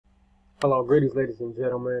Hello, greetings ladies and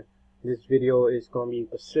gentlemen. This video is going to be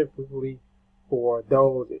specifically for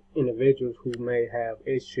those individuals who may have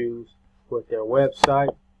issues with their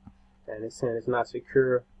website and it's saying it's not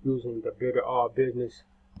secure using the Builderall business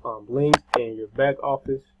link in your back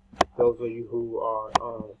office. Those of you who are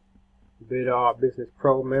Builderall Business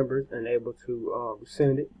Pro members and able to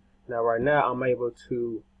send it. Now right now I'm able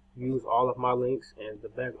to use all of my links in the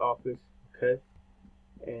back office, okay,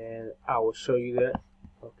 and I will show you that,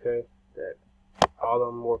 okay, that all of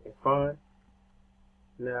them working fine.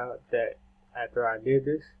 Now that after I did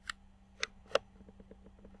this,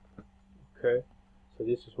 okay, so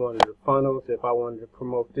this is one of the funnels. If I wanted to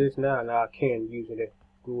promote this now I can use it in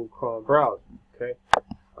Google Chrome browser, okay.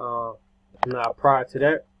 Now prior to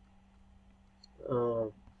that,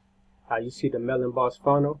 how you see the Melon Boss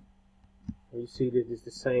funnel, you see this is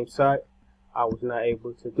the same site. I was not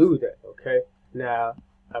able to do that, okay. Now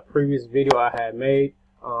a previous video I had made,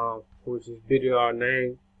 which is Builderall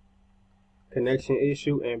name connection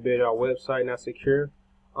issue and Builderall website not secure.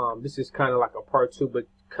 This is kind of like a part 2, but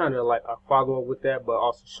kind of like a follow-up with that, but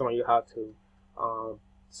also showing you how to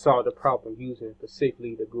solve the problem using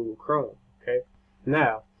specifically the Google Chrome, okay.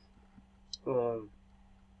 Now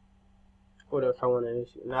what else I want to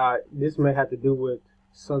issue? Now this may have to do with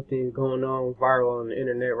something going on viral on the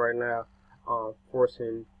internet right now,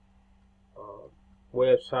 forcing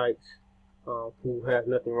websites who have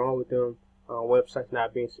nothing wrong with them, websites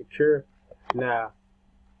not being secure. Now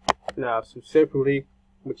specifically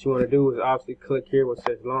what you want to do is obviously click here where it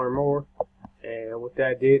says learn more, and what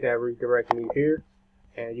that did, that redirected me here,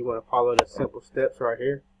 and you want to follow the simple steps right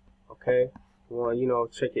here, okay. You want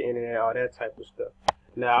to check your internet, all that type of stuff.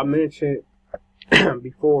 Now I mentioned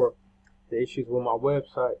before the issues with my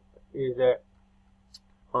website is that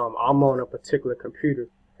I'm on a particular computer,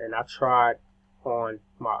 and I tried on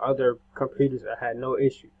my other computers. I had no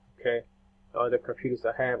issue, okay. The other computers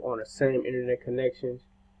I have on the same internet connections,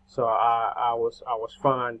 so I was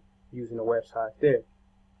fine using the website there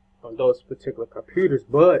on those particular computers.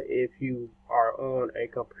 But if you are on a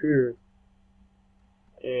computer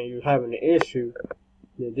and you're having an issue,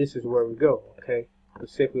 then this is where we go, okay,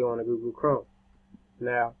 specifically on the Google Chrome.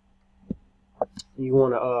 Now you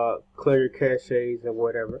want to clear your caches or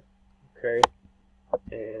whatever, okay,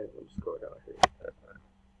 and let me scroll down here,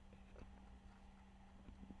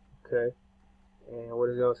 okay, and what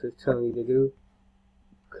else is telling you to do?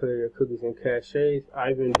 Clear your cookies and caches.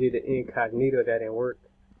 I even did the incognito, that didn't work.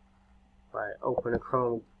 Right, open the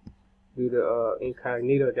Chrome, do the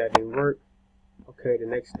incognito, that didn't work. Okay, the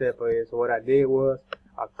next step is what I did was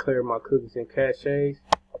I cleared my cookies and caches,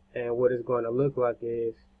 and what it's going to look like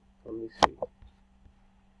is, let me see.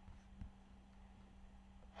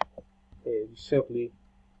 You simply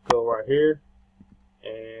go right here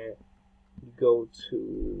and you go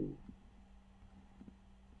to,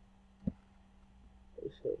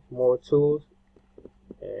 it says more tools,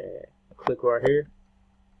 and click right here,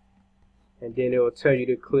 and then it will tell you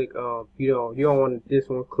to click you don't want this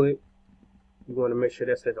one click. You want to make sure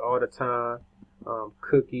that says all the time,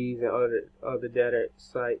 cookies and other data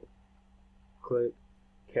site, click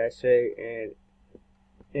cache, and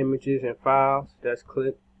images and files, that's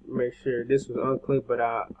click. Make sure this was unclicked, but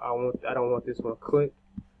I don't want this one clicked,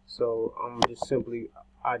 so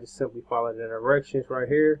I just simply follow the directions right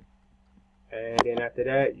here, and then after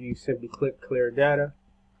that you simply click clear data,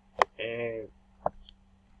 and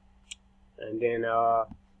then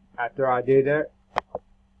after I did that,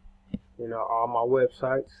 all my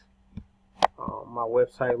websites, my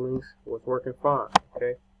website links was working fine,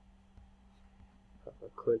 okay. So I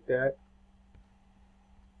click that.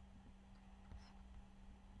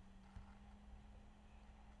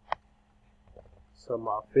 So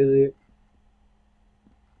my affiliate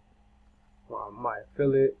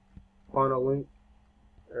funnel link,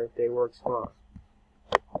 everything works fine.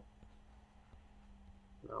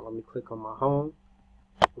 Now let me click on my home,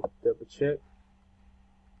 double check.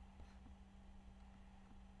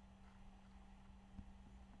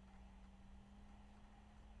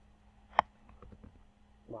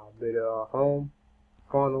 My Builderall home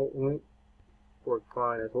funnel link worked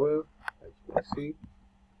fine as well, as you can see.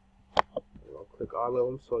 Click all of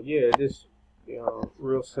them. So yeah, this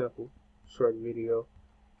real simple short video,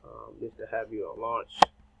 just to have you a launch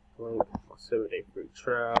link, my 7-day free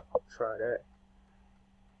trial. Try that,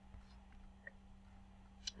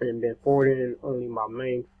 and then forwarding only my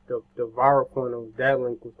main the viral funnel. That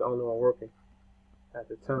link was the only one working at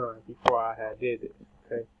the time before I had did it.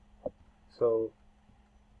 Okay, so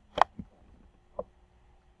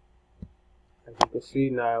as you can see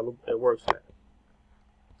now, it works now.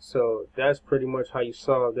 So that's pretty much how you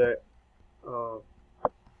solve that.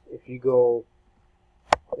 If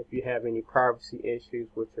you have any privacy issues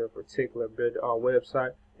with your particular Builderall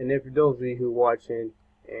website, and if those of you who are watching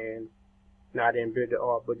and not in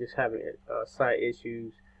Builderall but just having site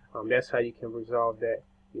issues, that's how you can resolve that.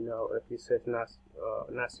 You know, if it says not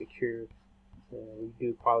secure, and you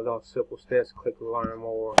do follow those simple steps, click learn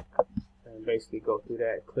more, and basically go through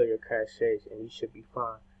that, clear your caches, and you should be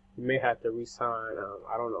fine. You may have to re-sign.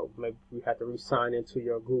 I don't know. Maybe you have to re-sign into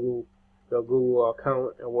your Google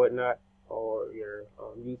account and whatnot, or your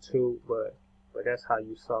YouTube. But that's how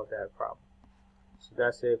you solve that problem. So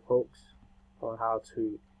that's it, folks, on how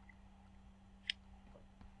to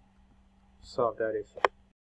solve that issue.